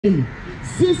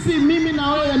Sisi mimi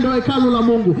na wewe ndio hekalu la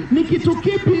Mungu. Ni kitu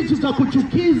kipi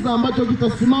tutakuchukiza ambacho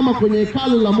kitasimama kwenye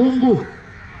hekalu la Mungu?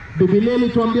 Biblia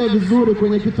ilituambia vizuri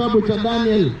kwenye kitabu cha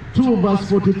Daniel 2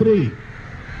 verse 43.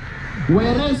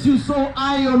 Whereas you saw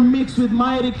iron mixed with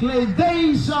mighty clay,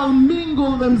 they shall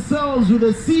mingle themselves with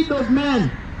the seed of men,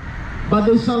 but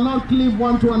they shall not cleave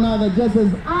one to another, just as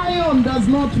iron does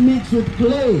not mix with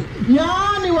clay.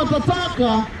 Yaani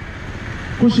watataka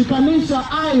kushikanisha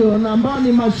iron ambayo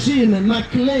ni machine na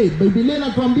clay. Biblia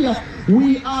inatuambia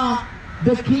we are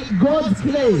God's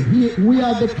clay. We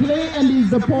are the clay and he is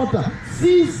the potter.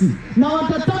 Sisi na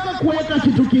watataka kuweka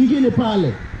kitu kingine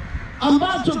pale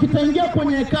ambacho kitaingia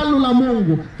kwenye hekalu la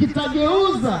Mungu,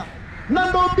 kitageuza. Na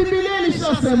ndio Biblia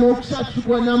ilishasema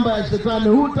ukishachukua namba ya shetani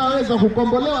hutaweza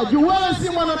kukombolewa, juu wewe si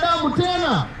mwanadamu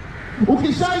tena.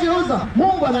 Ukishageuza,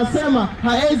 Mungu anasema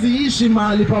haezi ishi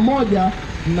mahali pamoja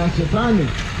na shetani.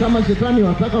 Kama shetani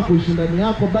wataka kuishi ndani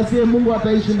yako, basi Mungu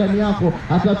ataishi ndani yako,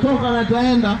 atatoka na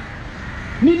ataenda.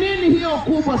 Ni nini hiyo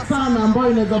kubwa sana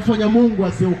ambayo inaweza kufanya Mungu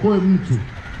asiokoe mtu?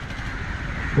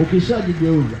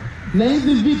 Ukishajigeuza. Na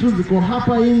hizi vitu ziko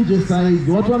hapa nje saa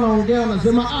hizi. Watu wanaongea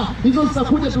wanasema hizo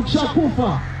zitakuja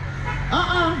tukishakufa.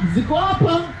 Ziko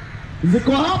hapa.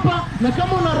 Ziko hapa, na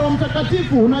kama una Roho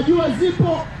Mtakatifu unajua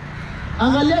zipo.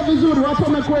 Angalia vizuri, watu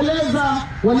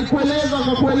walikueleza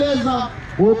wakakueleza,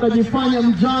 wewe ukajifanya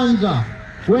mjanja.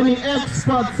 Wewe ni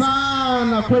expert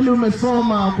sana, kweli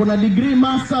umesoma, kuna degree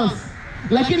masters.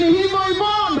 Lakini hivyo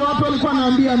ndio watu walikuwa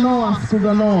wanaambia Noah siku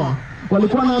za Noah.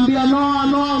 Walikuwa wanaambia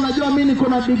Noah, unajua mimi niko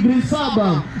na degree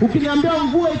 7. Ukiniambia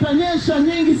mvua itanyesha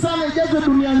nyingi sana ijaze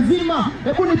dunia nzima,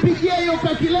 hebu nipigie hiyo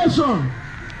calculation.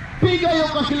 Piga hiyo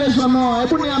calculation Noah,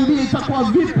 hebu niambie itakuwa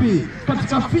vipi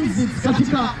katika physics,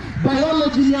 katika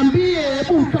biology, niambie,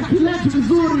 hebu calculate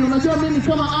vizuri. Unajua mimi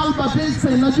kama Albert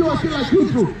Einstein najua kila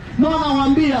kitu. Noah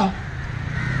anawaambia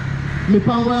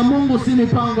mipango ya Mungu si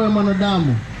mipango ya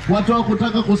mwanadamu. Watu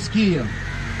hawakutaka kusikia.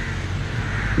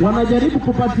 Wanajaribu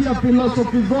kupatia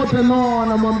philosophy zote Noah,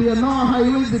 wanamwambia Noah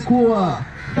haiwezi kuwa.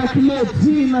 Calculate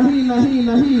hii na hii na hii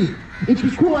na hii.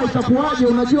 Ikikuwa itakuwaje?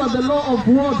 Unajua the law of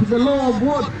what, the law of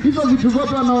what. Hizo vitu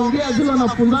zote wanaongea, zile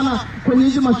wanafunzana kwenye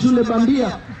hizi mashule bandia.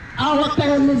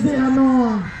 Wakaelezea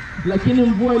Noah. Lakini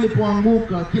mvua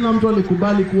ilipoanguka, kila mtu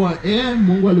alikubali kuwa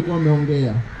Mungu alikuwa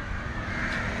ameongea.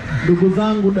 Ndugu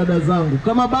zangu, dada zangu,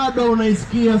 kama bado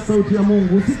unaisikia sauti ya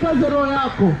Mungu, usikaze roho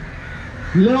yako.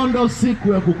 Leo ndo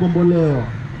siku ya kukombolewa.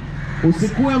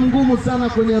 Usikuwe mgumu sana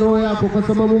kwenye roho yako, kwa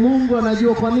sababu Mungu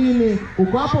anajua kwa nini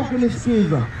uko hapa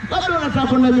ukinisikiza. Labda unataka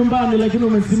kwenda nyumbani, lakini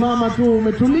umesimama tu,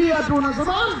 umetulia tu,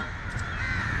 unasema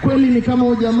kweli ni kama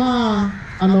ujamaa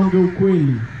anaongea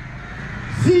ukweli.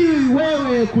 Si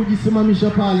wewe kujisimamisha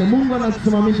pale. Mungu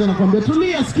anakusimamisha na kwambia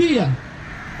tulia, sikia.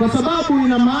 Kwa sababu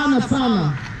ina maana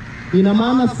sana. Ina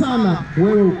maana sana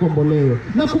wewe ukombolewe.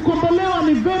 Na kukombolewa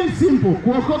ni very simple.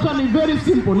 Kuokoka ni very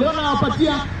simple. Leo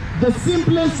nawapatia the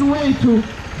simplest way to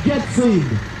get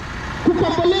saved.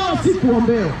 Kukombolewa si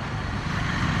kuombewa.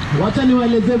 Wacha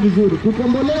niwaelezee vizuri.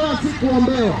 Kukombolewa si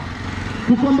kuombewa.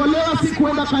 Kukombolewa si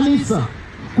kuenda kanisa.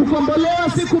 Kukombolewa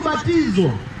si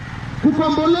kubatizwa.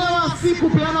 Kukombolewa si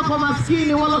kupeana kwa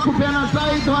maskini, wala kupeana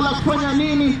tithe, wala kufanya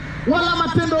nini, wala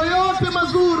matendo yote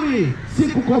mazuri. Si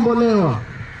kukombolewa.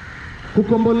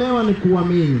 Kukombolewa ni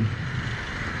kuamini.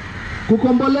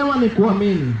 Kukombolewa ni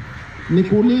kuamini.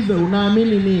 Nikuulize,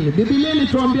 unaamini nini? Biblia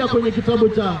ilituambia kwenye kitabu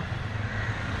cha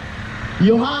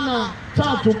Yohana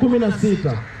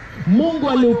 3:16, Mungu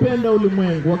aliupenda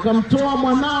ulimwengu akamtoa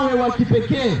mwanawe wa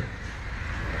kipekee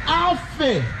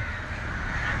afe,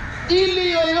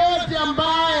 ili yoyote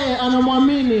ambaye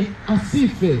anamwamini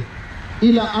asife,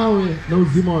 ila awe na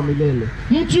uzima wa milele.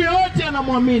 Mtu yote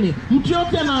anamwamini. Mtu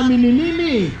yote anaamini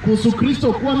nini kuhusu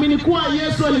Kristo? Kuamini kuwa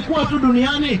Yesu alikuwa tu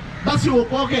duniani basi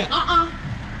uokoke?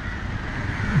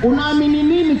 Unaamini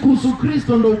nini kuhusu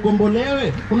Kristo ndo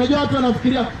ukombolewe? Unajua watu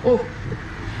wanafikiria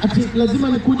ati lazima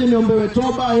nikuje niombewe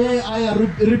toba,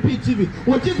 repeat hivi.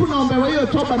 Watifu naombewa hiyo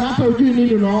toba na hata ujui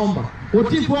nini unaomba.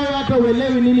 Watifu wewe hata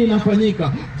uelewi nini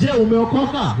inafanyika. Je,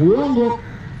 umeokoka? Uongo.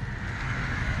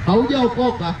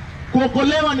 Haujaokoka.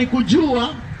 Kuokolewa ni kujua,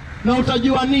 na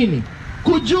utajua nini?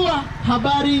 Kujua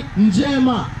habari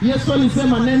njema. Yesu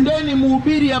alisema nendeni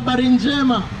mhubiri habari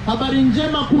njema. Habari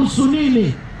njema kuhusu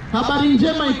nini? Habari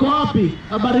njema iko wapi?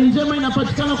 Habari njema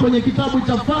inapatikana kwenye kitabu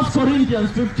cha 1 Corinthians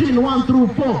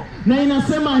 15:1-4. Na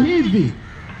inasema hivi.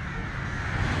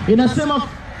 Inasema,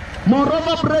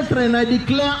 moreover brethren, I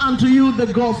declare unto you the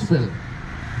gospel.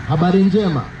 Habari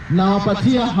njema. Na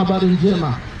wapatia habari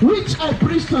njema, which I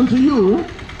preached unto you,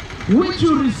 which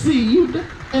you received,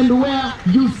 and where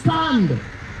you stand.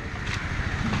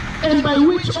 and by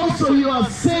which also you are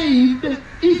saved,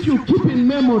 if you keep in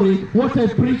memory what I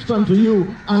preached unto you,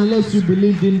 unless you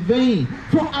believed in vain.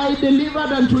 For I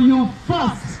delivered unto you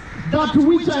first that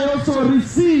which I also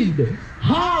received,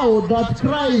 how that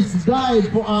Christ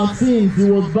died for our sins,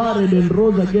 he was buried and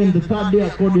rose again the third day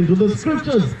according to the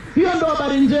scriptures. Hiyo ndo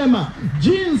habari njema.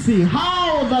 Jinsi,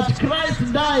 how that Christ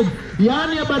died.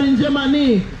 Yani habari njema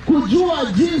ni kujua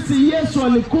jinsi Yesu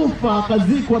alikufa,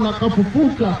 akazikwa na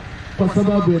akafufuka kwa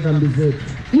sababu ya dhambi zetu.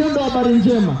 Hiyo ndo habari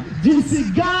njema. Jinsi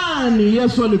gani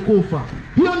Yesu alikufa.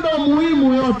 Hiyo ndo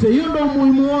muhimu yote. Hiyo ndo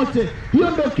muhimu wote. Hiyo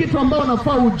ndo kitu ambayo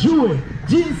unafaa ujue.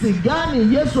 Jinsi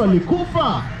gani Yesu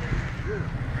alikufa.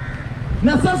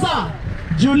 Na sasa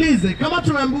jiulize, kama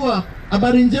tumeambiwa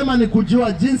habari njema ni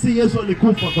kujua jinsi Yesu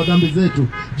alikufa kwa dhambi zetu,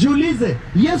 jiulize,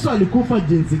 Yesu alikufa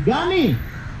jinsi gani?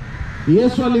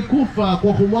 Yesu alikufa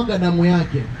kwa kumwaga damu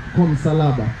yake kwa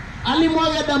msalaba.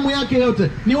 Alimwaga damu yake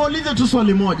yote. Niwaulize tu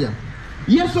swali moja.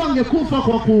 Yesu angekufa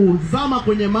kwa kuzama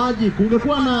kwenye maji,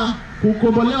 kungekuwa na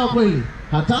kukombolewa kweli?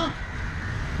 Hata.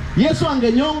 Yesu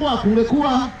angenyongwa,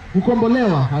 kungekuwa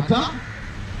kukombolewa? Hata.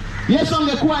 Yesu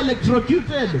angekuwa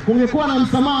electrocuted, kungekuwa na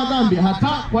msamaha wa dhambi?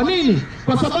 Hata. Kwa nini?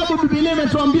 Kwa sababu Biblia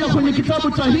imetuambia kwenye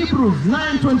kitabu cha Hebrews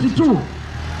 9:22,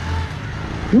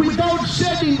 without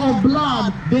shedding of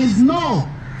blood there is no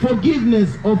forgiveness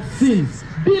of sins.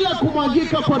 Bila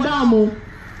kumwagika kwa damu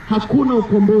hakuna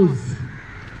ukombozi.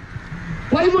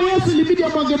 Kwa hivyo Yesu ilibidi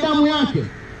amwage damu yake.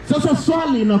 Sasa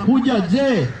swali inakuja,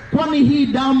 je, kwani hii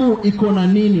damu iko na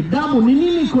nini? Damu ni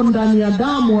nini iko ndani ya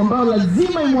damu ambayo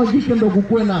lazima imwagike ndio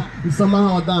kukuwe na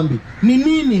msamaha wa dhambi? Ni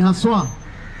nini haswa?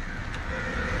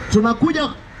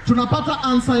 Tunapata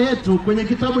answer yetu kwenye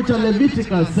kitabu cha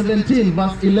Leviticus 17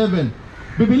 verse 11.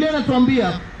 Biblia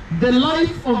inatuambia the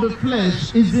life of the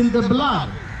flesh is in the blood.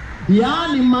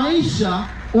 Yaani maisha,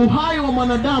 uhai wa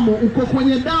mwanadamu uko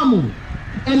kwenye damu.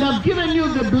 And I've given you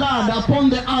the blood upon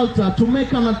the altar to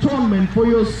make an atonement for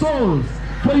your souls.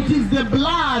 For it is the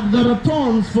blood that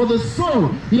atones for the soul.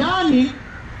 Yaani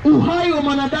uhai wa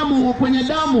mwanadamu uko kwenye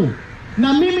damu.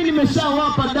 Na mimi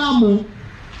nimeshawapa damu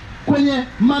kwenye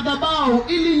madhabahu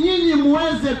ili nyinyi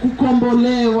muweze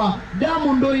kukombolewa.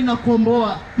 Damu ndio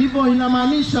inakomboa. Hivyo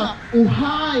inamaanisha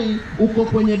uhai uko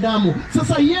kwenye damu.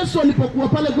 Sasa Yesu alipokuwa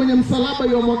pale kwenye msalaba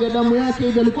ya mwaga damu yake,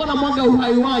 hivyo alikuwa anamwaga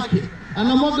uhai wake.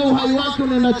 Anamwaga uhai wake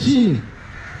unaenda chini.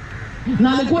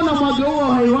 Na alikuwa anamwaga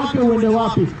uhai wake uende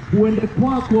wapi? Uende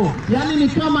kwako. Yaani ni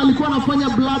kama alikuwa anafanya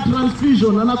blood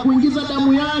transfusion, anakuingiza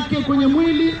damu yake kwenye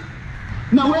mwili,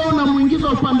 na wewe unamuingiza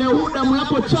upande huu damu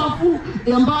yako chafu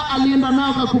ambayo alienda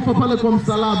nayo akakufa pale kwa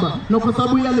msalaba. Na kwa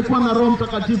sababu yeye alikuwa na Roho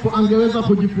Mtakatifu angeweza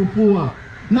kujifufua.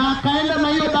 Na akaenda na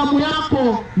hiyo damu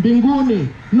yako mbinguni.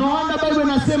 No wonder Bible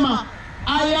inasema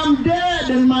I am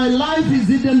dead and my life is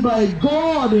hidden by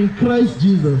God in Christ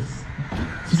Jesus.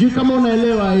 Sijui kama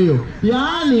unaelewa hiyo.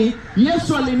 Yaani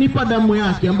Yesu alinipa damu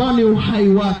yake ambayo ni uhai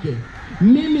wake.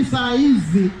 Mimi saa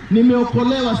hizi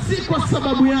nimeokolewa si kwa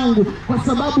sababu yangu, kwa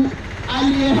sababu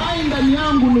aliye hai ndani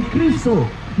yangu ni Kristo.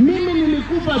 Mimi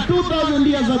nilikufa 2000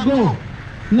 years ago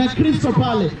na Kristo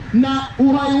pale, na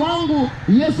uhai wangu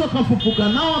Yesu akafufuka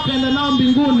nao akaenda nao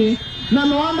mbinguni. Na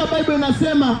no wonder Bible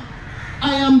inasema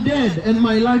I am dead and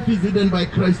my life is hidden by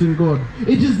Christ in God.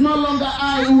 It is no longer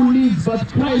I who lives, but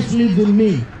Christ lives in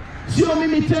me. Sio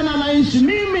mimi tena naishi,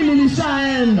 mimi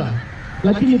nilishaenda,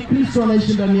 lakini Kristo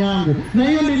anaishi ndani yangu. Na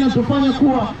hiyo ndio inatufanya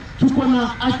kuwa tuko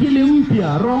na akili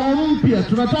mpya, roho mpya.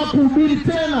 Tunataka kuhubiri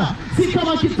tena. Si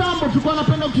kama kitambo tulikuwa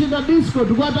tunapenda kucheza disco,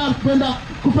 tulikuwa tunapenda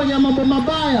kufanya mambo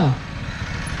mabaya.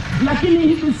 Lakini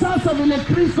hivi sasa vile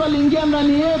Kristo aliingia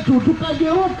ndani yetu,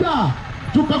 tukageuka,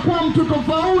 tukakuwa mtu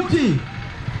tofauti.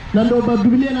 Na ndio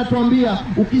Biblia inatuambia,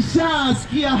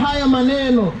 ukishasikia haya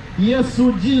maneno,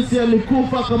 Yesu jinsi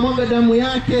alikufa akamwaga damu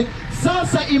yake,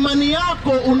 sasa imani yako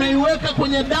unaiweka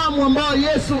kwenye damu ambayo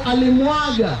Yesu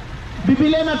alimwaga.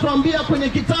 Biblia inatuambia kwenye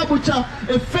kitabu cha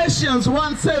Ephesians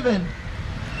 1:7,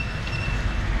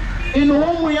 in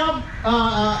whom we have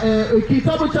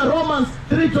kitabu cha Romans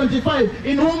 3:25,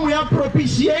 in whom we have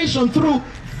propitiation through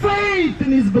faith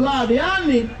in his blood.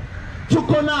 Yani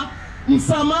tuko na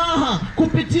msamaha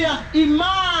kupitia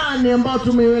imani ambayo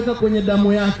tumeiweka kwenye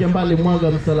damu yake ambayo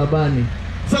alimwaga msalabani.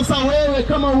 Sasa wewe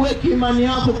kama uweki imani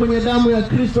yako kwenye damu ya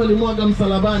Kristo alimwaga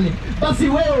msalabani, basi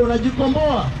wewe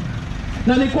unajikomboa.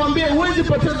 Na nikwambie huwezi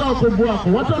poteza wokovu wako.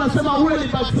 Watu wanasema wewe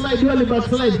ni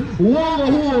backslide. Uongo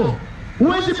huo.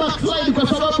 Huwezi backslide kwa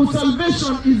sababu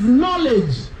salvation is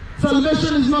knowledge.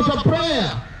 Salvation is not a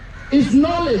prayer. It's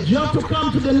knowledge. You have to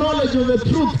come to the knowledge of the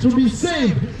truth to be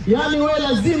saved. Yani wewe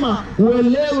lazima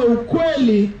uelewe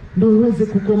ukweli ndio uweze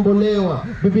kukombolewa.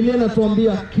 Biblia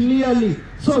inatuambia clearly.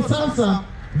 So sasa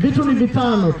Vitu ni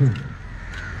vitano tu.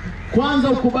 Kwanza,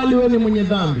 ukubali wewe ni mwenye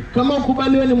dhambi. Kama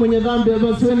ukubali wewe ni mwenye dhambi,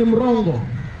 basi wewe ni mrongo.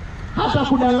 Hata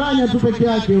kudanganya tu peke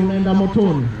yake unaenda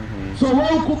motoni. So wewe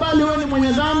ukubali wewe ni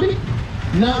mwenye dhambi.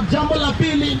 Na jambo la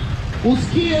pili,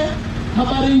 usikie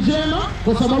habari njema,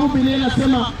 kwa sababu Biblia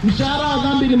inasema mshahara wa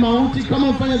dhambi ni mauti. Kama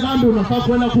ufanye dhambi unafaa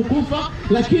kwenda kukufa.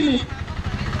 Lakini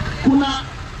kuna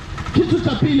kitu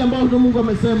cha pili ambacho Mungu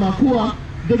amesema kuwa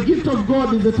the gift of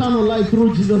God is eternal life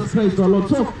through Jesus Christ our Lord.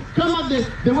 So kama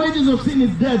the wages of sin is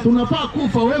death, unafaa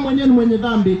kufa, wewe mwenyewe ni mwenye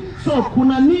dhambi. So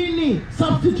kuna nini?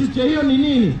 Substitute ya hiyo ni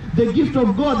nini? The gift of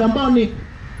God ambao ni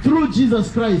through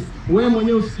Jesus Christ. Wewe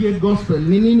mwenyewe usikie gospel.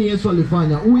 Ni nini Yesu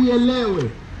alifanya? Uielewe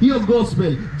hiyo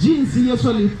gospel, jinsi Yesu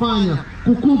alifanya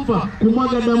kukufa,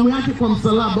 kumwaga damu yake kwa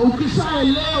msalaba.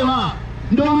 Ukishaelewa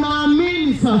ndio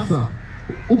unaamini sasa.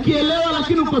 Ukielewa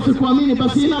lakini ukose kuamini,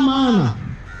 basi ina maana.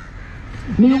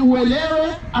 Ni uelewe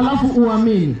alafu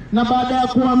uamini. Na baada ya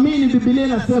kuamini, Biblia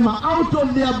inasema out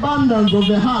of the abundance of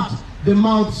the heart the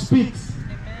mouth speaks.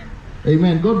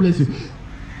 Amen. God bless you.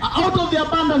 Out of the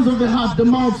abundance of the heart the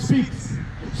mouth speaks.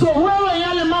 So wewe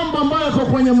yale mambo ambayo yako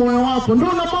kwenye moyo wako ndio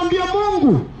unamwambia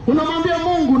Mungu. Unamwambia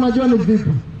Mungu, unajua ni vipi?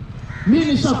 Mimi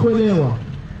nishakuelewa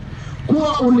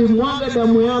kuwa ulimwaga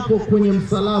damu yako kwenye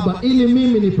msalaba ili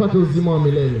mimi nipate uzima wa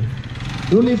milele.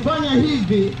 Ulifanya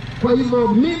hivi, kwa hivyo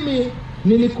mimi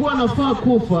nilikuwa nafaa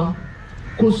kufa,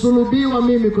 kusulubiwa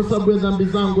mimi kwa sababu ya dhambi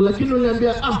zangu. Lakini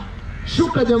uliniambia,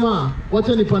 shuka jamaa,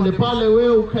 wacha nipande pale,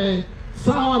 wewe ukae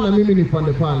sawa na mimi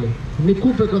nipande pale,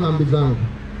 nikupe kwa dhambi zangu,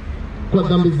 kwa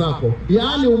dhambi zako.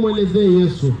 Yaani umwelezee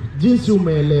Yesu jinsi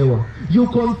umeelewa. You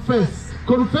confess.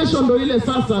 Confession ndio ile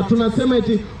sasa tunasema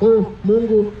eti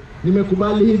Mungu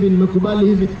nimekubali hivi, nimekubali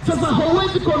hivi. Sasa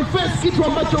hauwezi confess kitu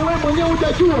ambacho wewe mwenyewe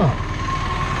hujajua.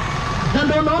 Na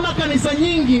ndio unaona kanisa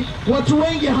nyingi watu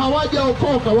wengi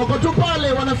hawajaokoka. Wako tu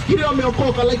pale wanafikiria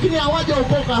wameokoka, lakini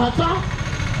hawajaokoka hata.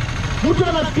 Mtu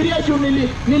anafikiria juu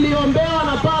niliombewa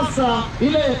na pasa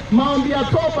ile maombi ya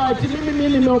toba ati mimi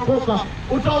nimeokoka.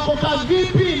 Utaokoka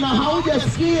vipi na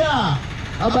haujasikia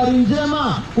habari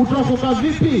njema? Utaokoka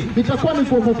vipi? Itakuwa ni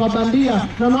kuokoka bandia.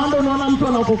 Na ndio unaona mtu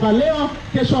anaokoka leo,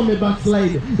 kesho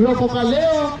amebackslide. Uokoka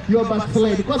leo, you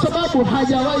backslide, kwa sababu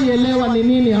hajawahi elewa ni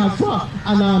nini hasa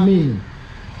anaamini.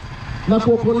 Na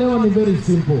kuokolewa ni very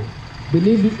simple.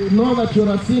 Know that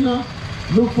you're a sinner,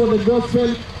 look for the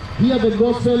gospel, hear the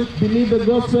gospel, believe the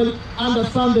gospel,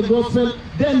 understand the gospel,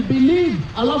 then believe,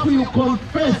 alafu you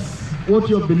confess what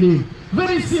you believe.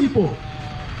 Very simple.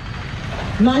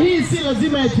 Na hii si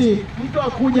lazima eti mtu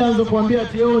akuja anze kuambia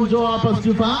ati njoo hapa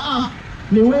stufa.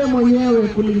 Ni wewe mwenyewe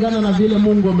kulingana na vile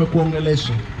Mungu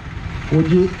amekuongelesha.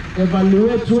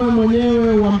 Evaluate wewe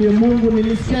mwenyewe, uambie Mungu,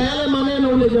 nilisikia yale maneno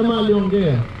ule jamaa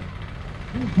aliongea.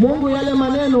 Mungu, yale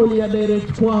maneno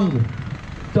uliyadirect kwangu.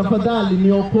 Tafadhali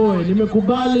niokoe.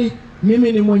 Nimekubali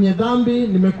mimi ni mwenye dhambi,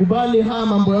 nimekubali haya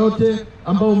mambo yote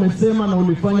ambayo umesema na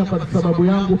ulifanya kwa sababu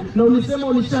yangu. Na ulisema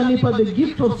ulishanipa the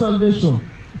gift of salvation.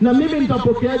 Na mimi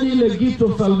nitapokeaje ile gift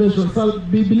of salvation?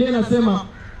 Biblia inasema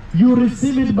you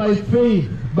receive it by faith.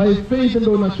 By faith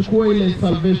ndio unachukua ile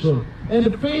salvation.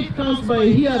 And faith comes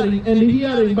by hearing, and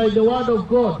hearing by the word of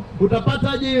God.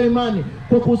 Utapataje hiyo imani?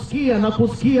 Kwa kusikia na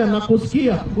kusikia na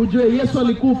kusikia. Ujue Yesu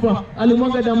alikufa,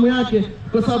 alimwaga damu yake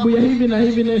kwa sababu ya hivi na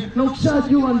hivi. Na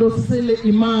ukishajua ndio sasa ile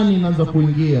imani inaanza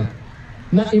kuingia.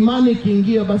 Na imani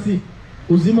ikiingia, basi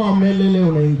uzima wa milele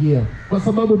unaingia. Kwa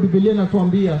sababu Biblia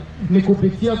inatuambia ni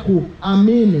kupitia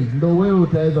kuamini ndio wewe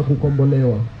utaweza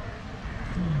kukombolewa.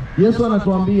 Yesu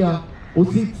anatuambia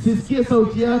usisikie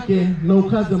sauti yake na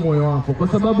ukaze moyo wako, kwa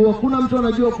sababu hakuna mtu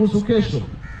anajua kuhusu kesho.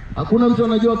 Hakuna mtu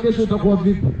anajua kesho itakuwa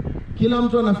vipi. Kila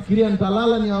mtu anafikiria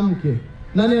nitalala niamke.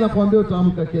 Nani anakuambia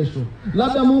utaamka kesho?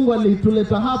 Labda Mungu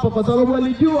alituleta hapa kwa sababu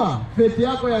alijua fate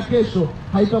yako ya kesho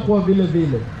haitakuwa vile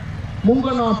vile. Mungu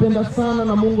anawapenda sana,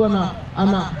 na Mungu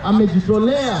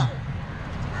amejitolea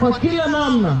kwa kila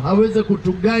namna aweze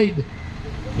kutuguide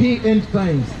hii end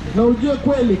times. Na ujue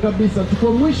kweli kabisa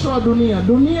tuko mwisho wa dunia.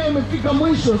 Dunia imefika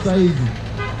mwisho sasa hivi.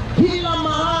 Kila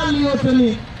mahali yote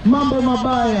ni mambo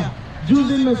mabaya.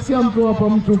 Juzi nimesikia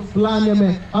mtu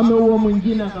fulani ameua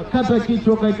mwingine, akakata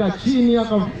kichwa, kaika chini,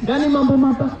 yaani mambo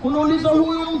mabaya. Unauliza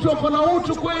huyu mtu ako na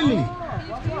utu kweli?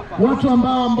 Watu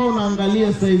ambao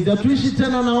unaangalia sasa hivi, hatuishi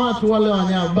tena na watu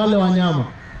wale wanyama.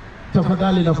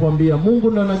 Tafadhali nakwambia Mungu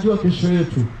ndiye anajua kesho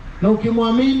yetu. Na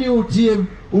ukimwamini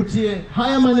utie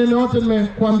haya maneno yote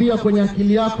nimekuambia kwenye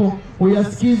akili yako,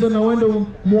 uyasikize na uende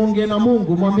muongee na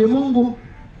Mungu. Mwambie Mungu,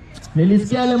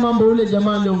 nilisikia yale mambo yule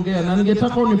jamaa aliongea na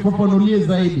ningetaka unifafanulie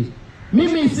zaidi.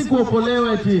 Mimi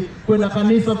sikuokolewa eti kwenda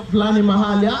kanisa fulani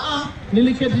mahali.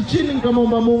 Niliketi chini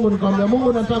nikamwomba Mungu, nikamwambia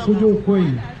Mungu, nataka kujua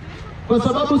ukweli. Kwa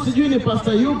sababu sijui ni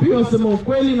pasta yupi wasema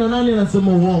ukweli na nani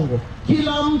anasema uongo.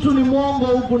 Kila mtu ni mwongo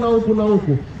huku na huku na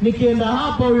huku. Nikienda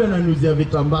hapa huyu ananiuzia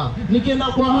vitambaa, nikienda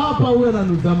kwa hapa huyu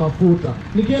ananiuzia mafuta,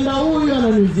 nikienda huyu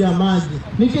ananiuzia maji,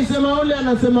 nikisema yule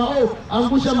anasema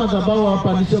angusha madhabahu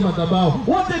hapa, nishe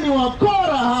madhabahu. Wote ni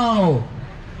wakora hao.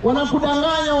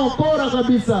 Wanakudanganya, wakora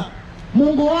kabisa.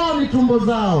 Mungu wao ni tumbo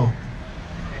zao.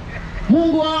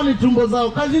 Mungu wao ni tumbo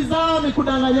zao. Kazi zao ni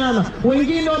kudanganyana.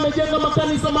 Wengine wamejenga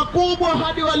makanisa makubwa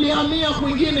hadi walihamia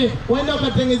kwingine, waenda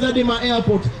wakatengeneza hadi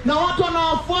airport. Na watu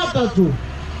wanawafuata tu.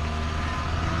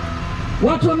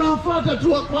 Watu wanawafuata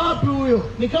tu. Wako wapi huyo?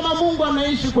 Ni kama Mungu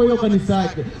anaishi kwa hiyo kanisa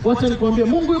yake. Wacha nikwambie,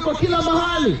 Mungu yuko kila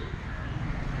mahali.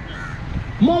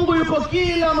 Mungu yuko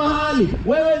kila mahali.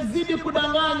 Wewe zidi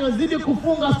kudanganywa, zidi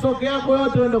kufunga stock yako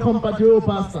yote uende kumpatia huyo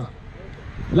pasta.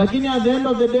 Lakini at the end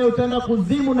of the day utaenda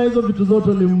kuzimu na hizo vitu zote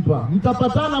ulimpa.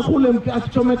 Mtapatana kule,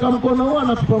 akichomeka mkono huu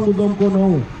na kupanguza mkono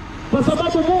huu. Kwa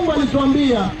sababu Mungu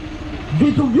alituambia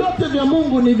vitu vyote vya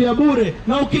Mungu ni vya bure,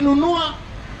 na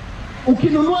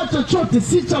ukinunua chochote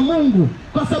si cha Mungu.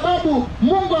 Kwa sababu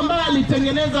Mungu ambaye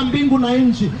alitengeneza mbingu na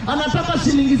nchi anataka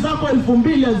shilingi zako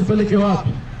 2000 azipeleke wapi?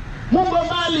 Mungu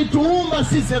ambaye alituumba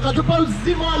sisi, akatupa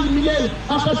uzima wa milele,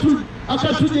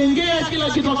 akatujengea kila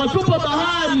kitu, akatupa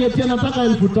bahari, eti anataka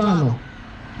 5000.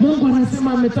 Mungu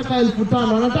anasema ametaka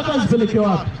 5000, anataka azipeleke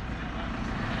wapi?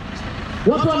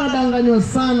 Watu wanadanganywa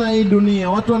sana hii dunia,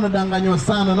 watu wanadanganywa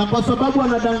sana. Na kwa sababu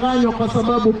wanadanganywa, kwa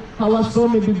sababu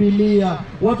hawasomi Biblia.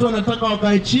 Watu wanataka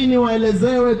wakae chini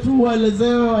waelezewe tu,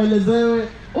 waelezewe.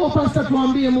 Pastor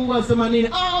tuambie Mungu asema nini?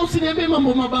 Usiniambie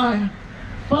mambo mabaya.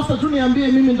 Pastor tu niambie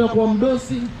mimi nitakuwa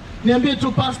mdosi. Niambie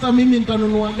tu pastor mimi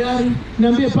nitanunua gari.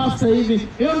 Niambie pastor hivi.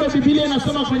 Hiyo ndio Biblia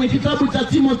inasema kwenye kitabu cha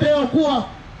Timotheo kuwa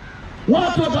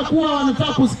watu watakuwa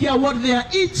wanataka kusikia what their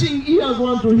itching ears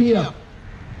want to hear.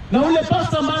 Na ule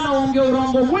pastor ambaye anaongea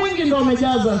urongo mwingi ndio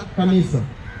amejaza kanisa.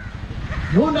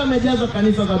 Ndio amejaza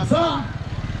kanisa kabisa.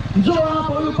 Njoo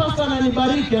hapo, huyu pastor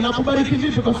ananibariki. Anakubariki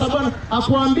vipi? Kwa sababu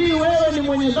akwambii wewe ni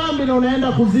mwenye dhambi na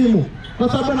unaenda kuzimu. Kwa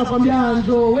sababu anakuambia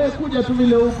njoo, wewe kuja tu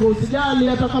vile huko, usijali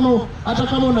hata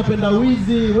kama unapenda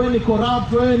wizi, wewe ni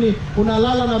corrupt, wewe ni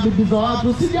unalala na bibi za watu,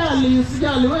 usijali,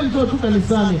 wewe njoo tu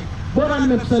kanisani. Bora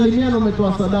nimekusalimia na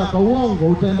umetoa sadaka. Uongo,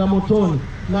 utaenda motoni.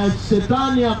 Na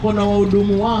shetani yako na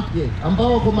wahudumu wake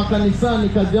ambao wako makanisani,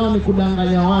 kazi yao ni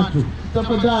kudanganya watu.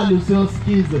 Tafadhali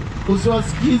usiwasikize.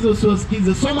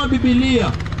 Soma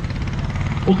Biblia.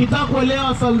 Ukitaka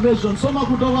kuelewa salvation, soma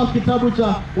kutoka kitabu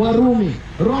cha Warumi,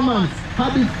 Romans,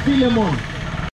 hadi Philemon.